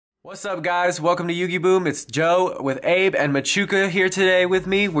What's up, guys? Welcome to YugiBOOM. It's Joe with Abe and Machuca here today with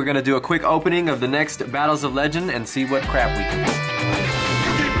me. We're gonna do a quick opening of the next Battles of Legend and see what crap we can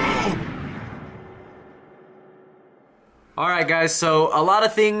pull. Alright guys, so a lot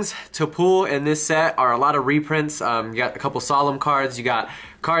of things to pull in this set are a lot of reprints. You got a couple solemn cards, you got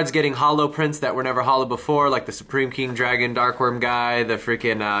cards getting holo prints that were never holo before, like the Supreme King Dragon Darkworm guy, the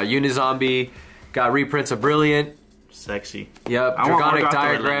freaking Unizombie. Got reprints of Brilliant. Sexy. Yep, Dragonic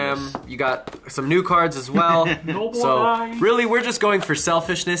Diagram. You got some new cards as well. So really, we're just going for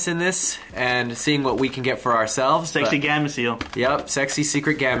selfishness in this and seeing what we can get for ourselves. Sexy Gameciel. Yep, sexy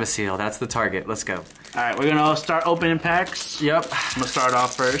secret Gameciel. That's the target. Let's go. All right, we're gonna start opening packs. Yep. I'm gonna start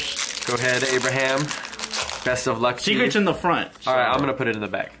off first. Go ahead, Abraham. Best of luck. Secrets in the front. All right, I'm gonna put it in the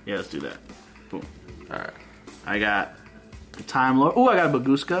back. Yeah, let's do that. Boom. All right. I got the Time Lord. Ooh, I got a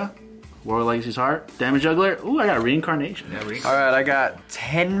Baguska. World Legacy's Heart. Damage Juggler. Ooh, I got Reincarnation. Yeah, alright, I got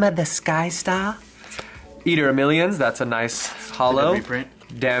Tenma the Sky Star. Eater of Millions, that's a nice holo.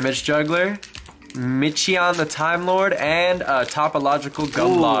 Damage Juggler. Michion the Time Lord, and a Topological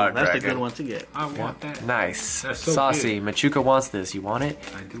Gumlar That's Dragon. a good one to get. I want that. Nice. That's so Saucy. good. Machuca wants this. You want it?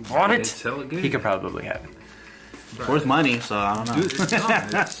 I do want it? Sell it good. He could probably have it. Right. Worth money, so I don't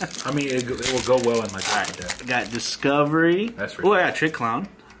know. I mean, it will go well in my deck. Alright, I got Discovery. That's Ooh, I got Trick Clown.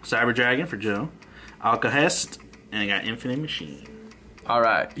 Cyber Dragon for Joe. Alcahest. And I got Infinite Machine.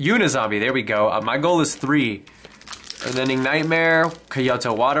 Alright. Unizombie. There we go. My goal is 3. Unending Nightmare,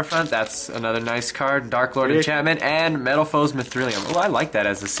 Kyoto Waterfront, that's another nice card. Dark Lord Enchantment, and Metal Foes Mithrilium. Oh, I like that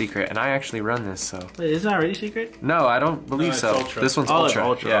as a secret, and I actually run this, so. Wait, isn't that already secret? No, I don't believe so. Ultra. This one's Oh, Ultra.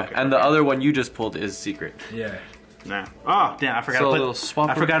 Ultra. Yeah, Okay, and the other one you just pulled is secret. Yeah. Nah. Oh, damn, I forgot So a to little put swapper.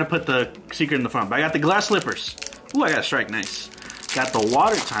 I forgot to put the secret in the front. But I got the Glass Slippers. Ooh, I got a Strike, nice. Got the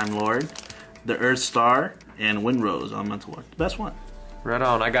Water Time Lord, the Earth Star, and Wind Rose Elemental War. The best one. Right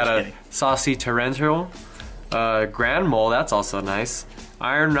on. I got a Saucy Torrential, Grand Mole, that's also nice.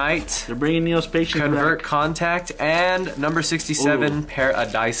 Iron Knight, They're bringing Neospatian Convert back. Contact, and number 67,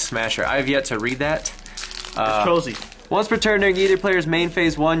 Paradise Smasher. I have yet to read that. Trollsy. Once per turn during either player's main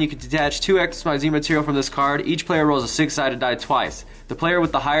phase 1, you can detach 2 XYZ material from this card. Each player rolls a 6-sided die twice. The player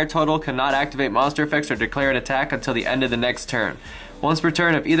with the higher total cannot activate monster effects or declare an attack until the end of the next turn. Once per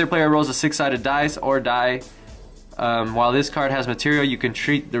turn, if either player rolls a 6-sided dice or die, while this card has material, you can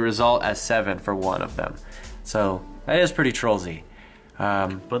treat the result as 7 for one of them. So, that is pretty trollsy.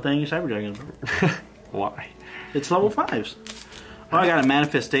 Put that in your Cyber Dragon. Why? It's level 5s. Oh, I got a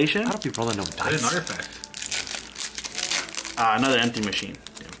Manifestation. I don't be rolling no An dice. artifact. Another Empty Machine.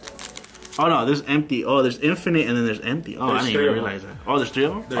 Yeah. Oh no, there's empty. Oh, there's infinite and then there's empty. Oh, I didn't even realize that. Oh, there's 3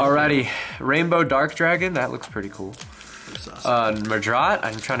 of them? Alrighty, Rainbow Dark Dragon, that looks pretty cool. Madrat,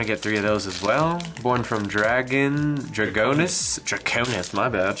 I'm trying to get 3 of those as well. Born from Draconis, my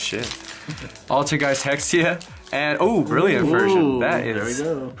bad, shit. Altergeist Hexia, and oh, brilliant version. That is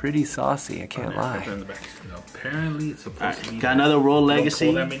pretty saucy, I can't lie. Apparently, it's supposed to be. Got another World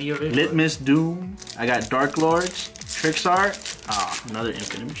Legacy. That many of it, Litmus Doom. I got Dark Lords. Trixart. Ah, another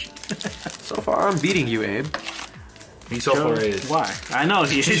Infinite Machine. So far, I'm beating you, Abe. He so far is. Why? I know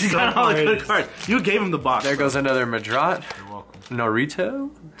he's got all the good cards. You gave him the box. There goes another Madrat. You're welcome. Norito.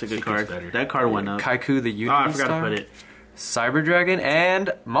 It's a good card. That card went up. Kaiku the Unity Oh, I forgot to put it. Cyber Dragon and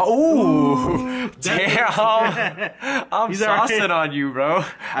ooh, damn! I'm saucing on you, bro.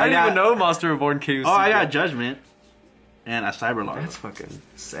 I didn't even know Monster Reborn came. Oh, I got Judgment and a Cyber Lord. That's fucking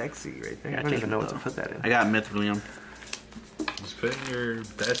sexy right there. I don't even know what to put that in. I got Mithrilium. Just put in your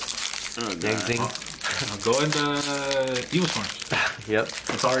best. Zing. I'll go into Evil Storms. Yep.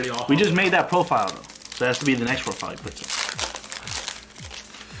 It's already all. We just made that profile though, so it has to be the next profile you put in.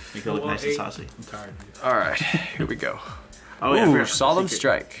 Make it look nice and saucy. I'm tired. All right, here we go. Oh yeah, Ooh, Solemn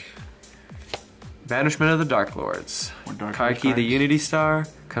Strike. Banishment of the Dark Lords. Kaiki the Unity Star.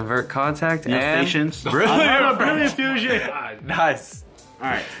 Convert Contact and Brilliant Fusion. Nice.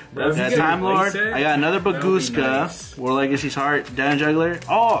 Alright, got Time Lord. I got another Baguska. Nice. World Legacy's Heart. Damage Juggler.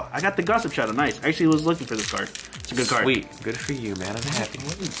 Oh, I got the Gossip Shadow. Nice. I actually was looking for this card. It's a good card. Sweet. Good for you, man. I'm happy.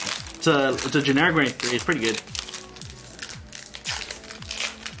 It's a generic range 3. It's pretty good.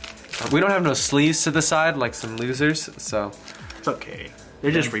 We don't have no sleeves to the side like some losers, so. It's okay.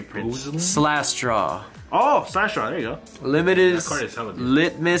 They're just reprints. Slash Draw. Oh, Slash Draw. There you go. Limited card is hella good.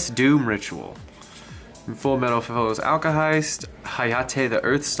 Litmus Doom Ritual. Full Metal Foes Alcahest, Hayate the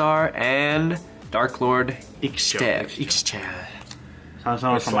Earth Star, and Dark Lord Ixchel.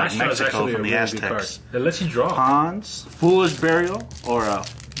 Sounds from like Mexico from the Aztecs. It lets you draw. Pawns, Foolish Burial, or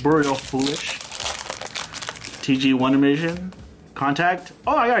Burial Foolish. TG Wonder Vision, Contact.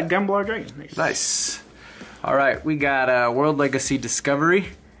 Oh, I got Gameciel Dragon. Nice. All right, we got World Legacy Discovery,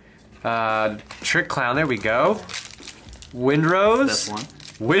 Trick Clown, there we go. Windrose. That's one.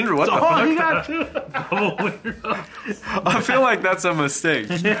 What the Oh, fuck? you got two. I feel like that's a mistake.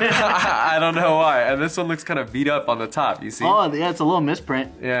 I don't know why. And this one looks kind of beat up on the top, you see? Oh, yeah, it's a little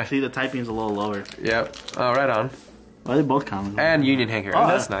misprint. Yeah. See, the typing's a little lower. Yep. Oh, right on. Well, they both common. And Union Hanger. Oh,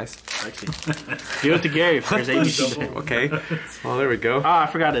 That's yeah. nice. Give it to Gary for his ABC. Okay. Well, there we go. Oh, I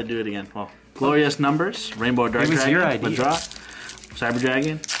forgot to do it again. Well, Glorious Numbers, Rainbow Dark It was Dragon, your idea. Madra, Cyber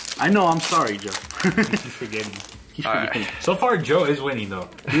Dragon. I know, I'm sorry, Joe. He's forgetting. He's All forgetting. So far, Joe is winning though.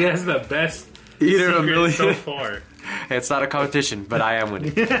 He has the best Eater of secret Millions. so far. It's not a competition, but I am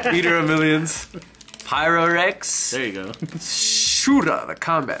winning. Eater of Millions. Pyrorex. There you go. Shura, the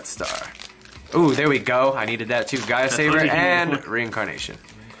Combat Star. Ooh, there we go. I needed that too. Gaia Saber what you and needed. Reincarnation.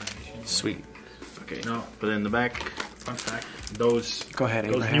 Sweet. Okay, No. put it in the back. Fun fact: those. Go ahead,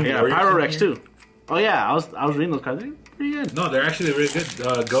 those Abraham. new Yeah, warriors in Pyrorex here- too. Oh yeah, I was reading those cards. They're pretty good. No, they're actually really good.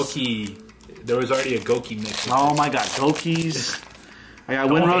 Goki. There was already a Goki mix. Oh my god, Gokis. I got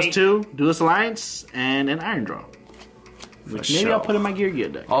Don't Windrose hate. 2, Duelist Alliance, and an Iron Draw. Which maybe sure. I'll put in my Gear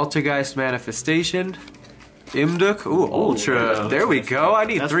deck. Altergeist Manifestation. Imduk. Ooh, Ultra. yeah. There we go. I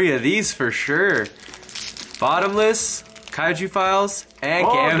need That's- 3 of these for sure. Bottomless. Kaiju Files. And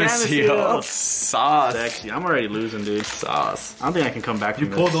Oh, Gameciel. Gameciel. Sauce. Sexy. I'm already losing, dude. Sauce. I don't think I can come back You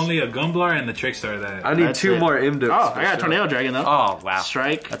from pulled this. only a Gumblar and the Trickstar that. I need That's 2 it. more Imduks. Oh, for I got sure. Tornado Dragon though. Oh, wow.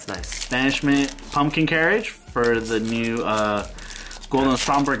 Strike. That's nice. Banishment, Pumpkin Carriage for the new Golden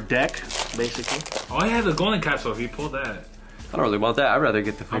Stromberg deck, basically. Oh, yeah, the Golden Capsule. If you pulled that, I don't really want that. I'd rather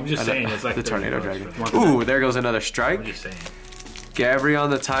get the. I'm just saying, it's like the Tornado $30 Dragon. for it. Ooh, there goes another I'm strike. just saying. Gabrion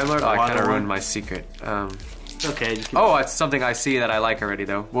the Time Lord. Oh, I Water kind of ruined one. my secret. Okay, just keep Oh, it's something I see that I like already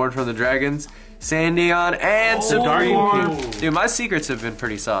though. Born from the Dragons, Sandion, and the Dark Supreme one. King. Dude, my secrets have been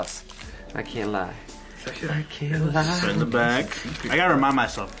pretty sauce. I can't lie. I can't put in the back. I gotta remind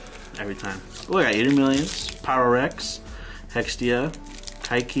myself every time. Oh, I got Eater Millions, Pyrorex, Hextia,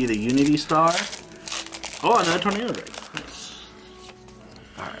 Kaiki the Unity Star. Oh, another Tornado Dragon. Nice.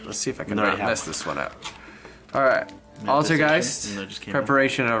 All right, let's see if I can No, not I have mess one. this one up. All right, Altergeist, No, just came out.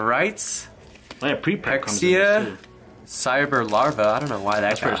 Preparation of Rites, Oh yeah, pre-pack comes in this Hexia, too. Cyber Larva. I don't know why that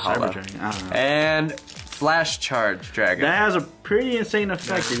That's for a got hollow. Cyber Dragon. I don't know. And Flash Charge Dragon. That has a pretty insane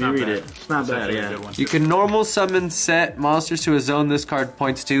effect it's if you not read bad. it. It's not It's bad, actually a yeah. good one. You can normal summon set monsters to a zone this card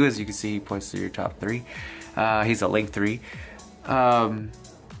points to. As you can see, he points to your top 3. He's a link 3.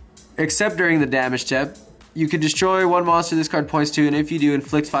 Except during the damage step, you can destroy one monster this card points to, and if you do,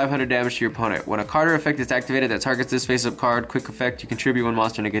 inflict 500 damage to your opponent. When a card or effect is activated that targets this face-up card, quick effect, you contribute one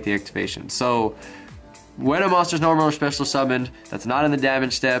monster to get the activation. So, when a monster's normal or special summoned that's not in the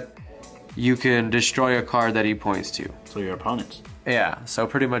damage step, you can destroy a card that he points to. So your opponents. Yeah, so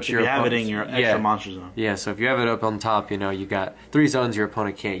pretty much If your you have it opponent's- in your extra monster zone. Yeah, so if you have it up on top, you know, you got 3 zones your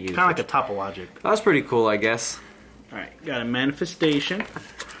opponent can't use. Kind of like a topologic. That's pretty cool, I guess. Alright, got a Manifestation.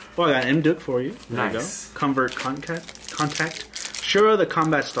 Oh, I got an Imduk for you. There Nice. you go. Convert Contact. Shura the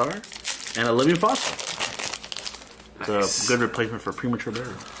Combat Star. And a Living Fossil. Nice. It's a good replacement for Premature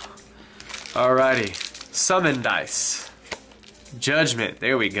Burial. Alrighty. Summon Dice. Judgment.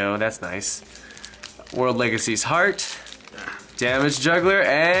 There we go. That's nice. World Legacy's Heart. Damage Juggler.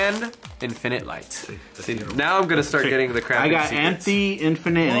 And Infinite Light. See, now I'm going to start getting the crappy I got secrets. Anti,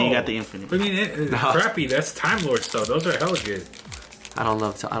 Infinite, and then you Whoa. got the Infinite. I mean, crappy. That's Time Lord stuff. Those are hella good. I don't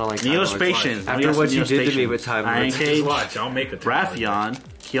like Time Lords. Neospatian. After what you did to me with Time Iron Lords. Cage, Just watch. I'll make a Time Lord. Raffion,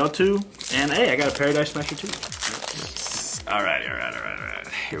 Kyoto, and hey, I got a Paradise Smasher too. Alright.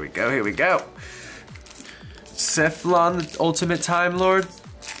 Here we go. Cephalon, the Ultimate Time Lord.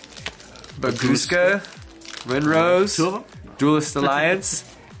 Baguska. Windrose. 2 of them? Duelist Alliance.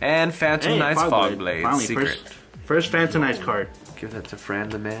 And Phantom Hey, Knight's Fogblade. Fogblade. Finally, Secret. first Phantom Knights card. Give that to Fran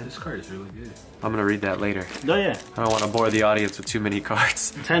the man. This card is really good. I'm gonna read that later. Oh yeah. I don't want to bore the audience with too many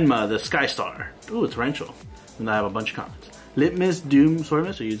cards. Tenma, the Sky Star. Ooh, it's torrential. And I have a bunch of comments. Litmus, Doom,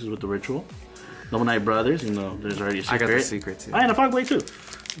 Swordmiss, so uses with the ritual. Noble Knight Brothers, even though there's already a I secret. got the secret too. Oh, and a Fogblade too.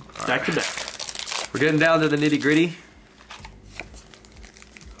 Back to back. We're getting down to the nitty gritty.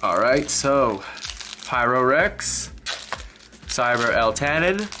 Alright, so Pyrorex, Cyber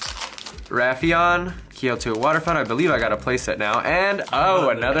Eltanin, Raffion, Kyoto Waterfront. I believe I got a playset now. And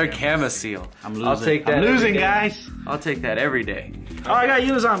another Gameciel. I'm losing. I'll take that. I'm every losing, day. guys. I'll take that every day. Oh, I got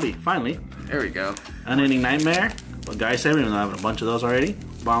Unizombie, finally. There we go. Unending Nightmare. Well, Gaia Saber, even though I have a bunch of those already.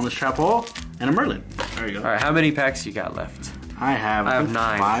 Bottomless Trap Hole, and a Merlin. There you go. Alright, how many packs you got left? I have I have think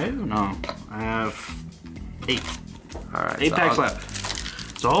 9. 5? No. I have 8. Alright. 8 packs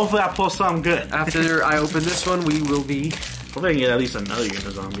left. So hopefully I pull something good. After I open this one, we will be... Hopefully I can get at least another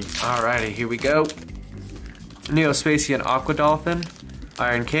Unizombie. Alrighty, here we go. Neospatian Aqua Dolphin,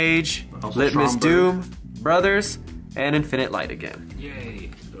 Iron Cage, Also Litmus Stromberg. Doom, Brothers, and Infinite Light again. Yay.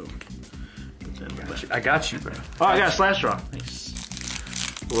 I got you, bro. Oh, I got a Slash Draw.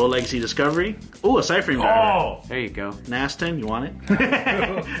 Nice. Roll Legacy Discovery. Ooh, a Ciphering Driver. Oh! There you go. Nastin, you want it?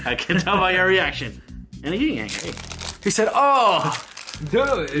 I can tell by your reaction. And a Heating Hank. Hey. He said, "Oh."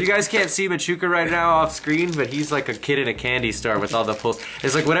 Dude, You guys can't see Machuca right now off screen, but he's like a kid in a candy store with all the pulls.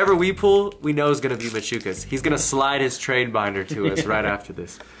 It's like whatever we pull, we know is gonna be Machuca's. He's gonna slide his trade binder to us right after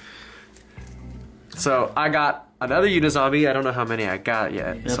this. So I got another Unizombie. I don't know how many I got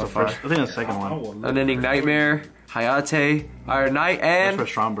yet That's so the far. first. I think that's the second one. Oh, Unending Nightmare, Hayate, Iron Knight, and That's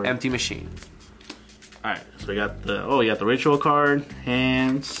for Stromberg. Empty Machine. Alright, so we got the we got the Ritual card,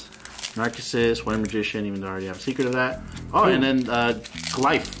 Hands, Narcissus, Wind Magician, even though I already have a secret of that. Oh, and then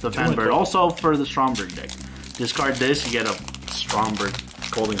Glyph, the Fanbird, also for the Stromberg deck. Discard this, you get a Stromberg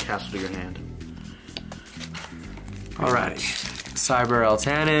Golden Castle to your hand. Alrighty. Cyber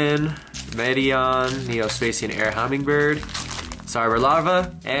Eltanin, Medion, Neospacian Air Hummingbird, Cyber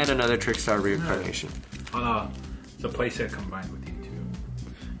Larva, and another Trickstar Reincarnation. it's a playset combined with you too.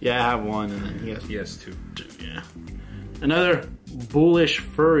 Yeah, I have one, and then He has two. yeah. Another Bullish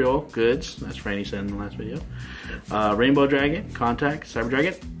Furial Goods. That's Franny said in the last video. Rainbow Dragon, Contact, Cyber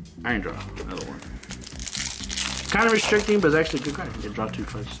Dragon, Iron Draw. Another one. Kind of restricting, but it's actually a good card. You can draw 2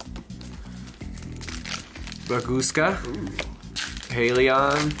 cards. Baguska,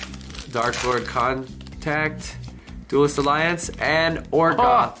 Halion, Dark Lord Contact, Duelist Alliance, and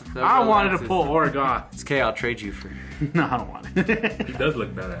Orgoth. The I wanted to Relentless- pull Orgoth. It's okay, I'll trade you for. No, I don't want it. He does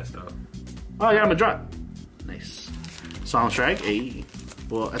look badass though. Oh, I got him a drop. Nice. Solemn Strike. Hey.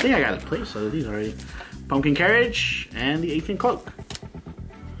 Well, I think I got a place out of these already. Pumpkin Carriage and the 18 Cloak.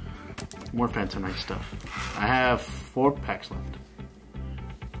 More Phantom Knight stuff. I have 4 packs left.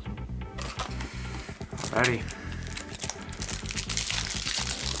 Alrighty.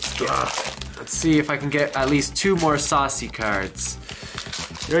 Let's see if I can get at least 2 more saucy cards.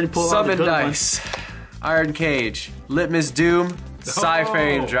 You already pulled all the Summon good Dice, Iron Cage, Litmus Doom,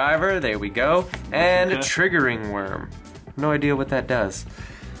 Cyphering Driver, there we go, and Okay. Triggering Worm. No idea what that does.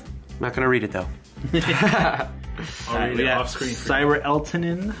 Not gonna read it though. I'll read We it got off screen for you. Cyber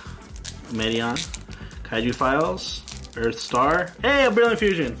Eltanin, Medion, Kaiju Files, Earth Star. Hey, a Brilliant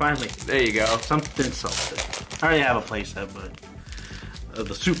Fusion, finally. There you go. Something. I already have a playset, but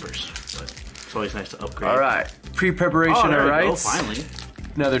the supers. But it's always nice to upgrade. Alright, pre-preparation there of we go, rights. finally.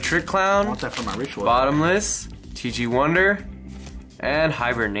 Another Trick I Clown, want that for my ritual. Bottomless, TG Wonder, and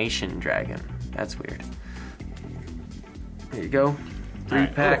Hibernation Dragon. That's weird. There you go. 3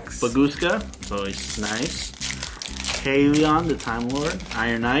 Alright, packs. Baguska, so it's nice. Halion, the Time Lord.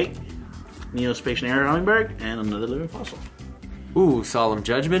 Iron Knight. Neospacian Air Hummingbird, and another Living Fossil. Ooh, Solemn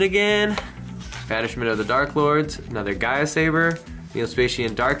Judgment again. Banishment of the Dark Lords. Another Gaia Saber.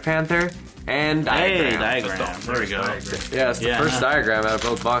 Neospacian Dark Panther. And Diagram. Hey, diagram. That's the There we go. first diagram. Yeah, it's the Yeah. first diagram out of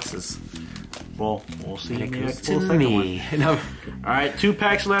both boxes. Well, we'll see. And it Maybe I goes can pull to a second me. No, one. Alright, 2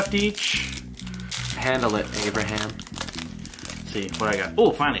 packs left each. handle it, Abraham. Let's see what I got.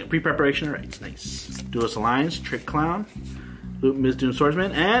 Oh, finally, a pre-preparation of rights. Nice. Duelist Alliance, Trick Clown, Loop Ms. Doom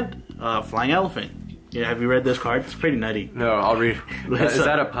Swordsman, and Flying Elephant. Yeah, have you read this card? It's pretty nutty. No, I'll read. Is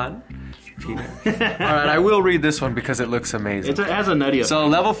that a pun? Alright, I will read this one because it looks amazing. It has a nutty. So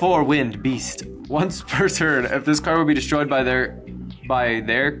level 4 Wind Beast. Once per turn, if this card would be destroyed by their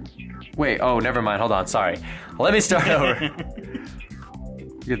wait, oh never mind, hold on, sorry. Let me start over.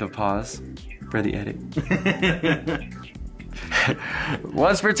 Get the pause for the edit.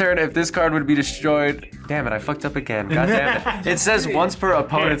 Once per turn, if this card would be destroyed. Damn it, I fucked up again. God damn it. It says once per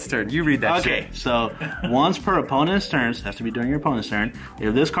opponent's turn. You read that Okay, shit. so once per opponent's turns, has to be during your opponent's turn.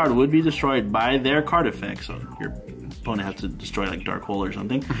 If this card would be destroyed by their card effect, so your opponent has to destroy like Dark Hole or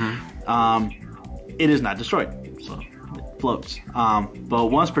something, it is not destroyed, so it floats. But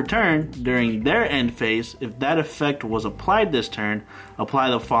once per turn, during their end phase, if that effect was applied this turn, apply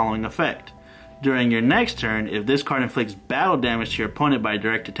the following effect. During your next turn, if this card inflicts battle damage to your opponent by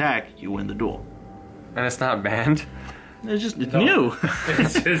direct attack, you win the duel. And it's not banned. It's new.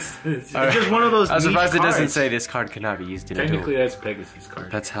 It's just one of those I'm surprised niche it doesn't cards. say this card cannot be used in a duel. technically that's Pegasus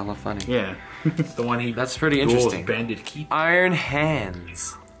card. That's hella funny. Yeah. That's the one he. That's pretty duels interesting. Banded Keep. Iron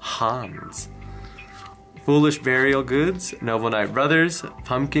Hands, Hans, Foolish Burial Goods, Noble Knight Brothers,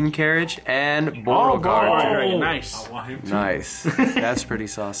 Pumpkin Carriage, and Beauregard. Oh, nice. I want him to. Nice. That's pretty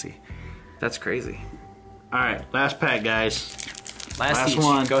saucy. That's crazy. Alright, last pack, guys. Last each.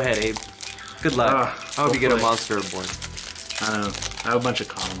 one. Go ahead, Abe. Good luck. I hope you get a hopefully. monster aboard. I don't know. I have a bunch of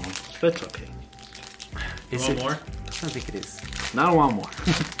common ones, but it's okay. Is One it? more. I don't think it is. Not a lot more.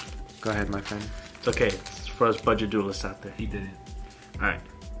 Go ahead, my friend. It's okay. It's for us budget duelists out there. He didn't. Alright.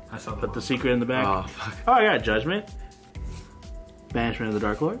 I saw Put the secret in the back. Oh, fuck. Oh, I got Judgment. Banishment of the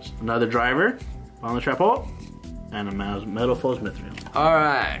Dark Lords. Another Driver. On the Trap Hole. And a Metal Foes Mithril.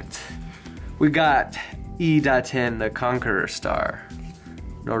 Alright. We got E.10, the Conqueror Star.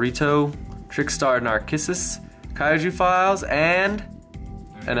 Norito, Trickstar Narcissus, Kaiju Files, and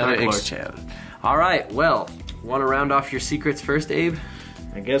another Dark Lord. Ixchel. Alright, well, want to round off your secrets first, Abe?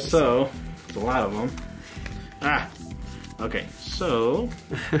 I guess so. There's a lot of them. Ah. Okay, so...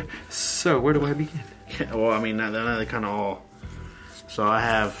 So, where do I begin? well, I mean, they're kind of all... So I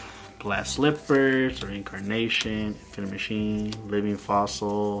have Glass Slippers, Reincarnation, Infinite Machine, Living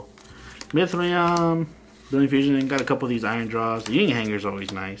Fossil, Mithril, Building Fusion, and got a couple of these Iron Draws. The Ying Hanger is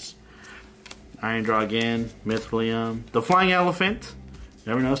always nice. Iron Draw again, Mithril, the Flying Elephant.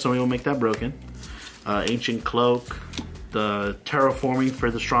 You never know, somebody will make that broken. Ancient Cloak, the Terraforming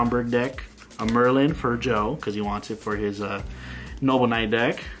for the Stromberg deck, a Merlin for Joe, because he wants it for his Noble Knight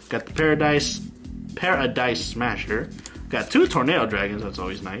deck. Got the Paradise Smasher. Got 2 Tornado Dragons, that's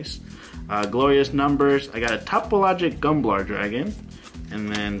always nice. Glorious Numbers. I got a Topologic Gumblar Dragon. And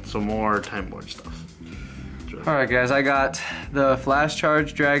then some more Time Lord stuff. Alright guys, I got the Flash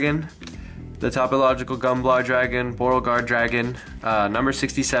Charge Dragon, the Topological Gumblar Dragon, Borrelguard Dragon, number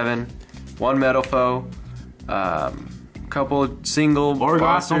 67, 1 Metal Foe, couple single Orgoth,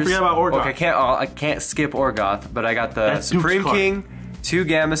 monsters. don't forget about Orgoth. Okay, I can't skip Orgoth, but I got the That's Supreme Duke's King, 2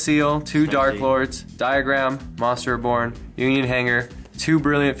 Gameciel, 2 Dark Lords, Diagram, Monster Reborn, Union Hanger, 2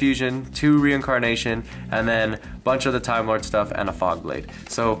 Brilliant Fusion, 2 Reincarnation, and then a bunch of the Time Lord stuff and a Fog Blade.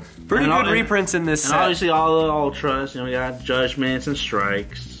 So pretty good reprints in this set. And obviously all the Ultras, we got Judgments and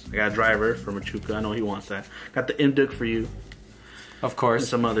Strikes. I got a Driver for Machuca, I know he wants that. Got the Imduk for you. Of course. And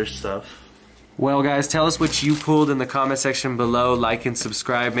some other stuff. Well guys, tell us what you pulled in the comment section below. Like and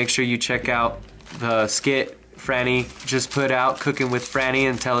subscribe. Make sure you check out the skit Franny just put out, Cooking with Franny,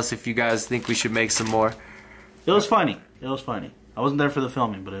 and tell us if you guys think we should make some more. It was funny. It was funny. I wasn't there for the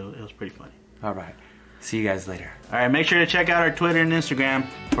filming, but it was pretty funny. Alright. See you guys later. Alright, make sure to check out our Twitter and Instagram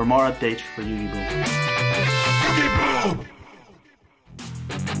for more updates for YugiBOOM.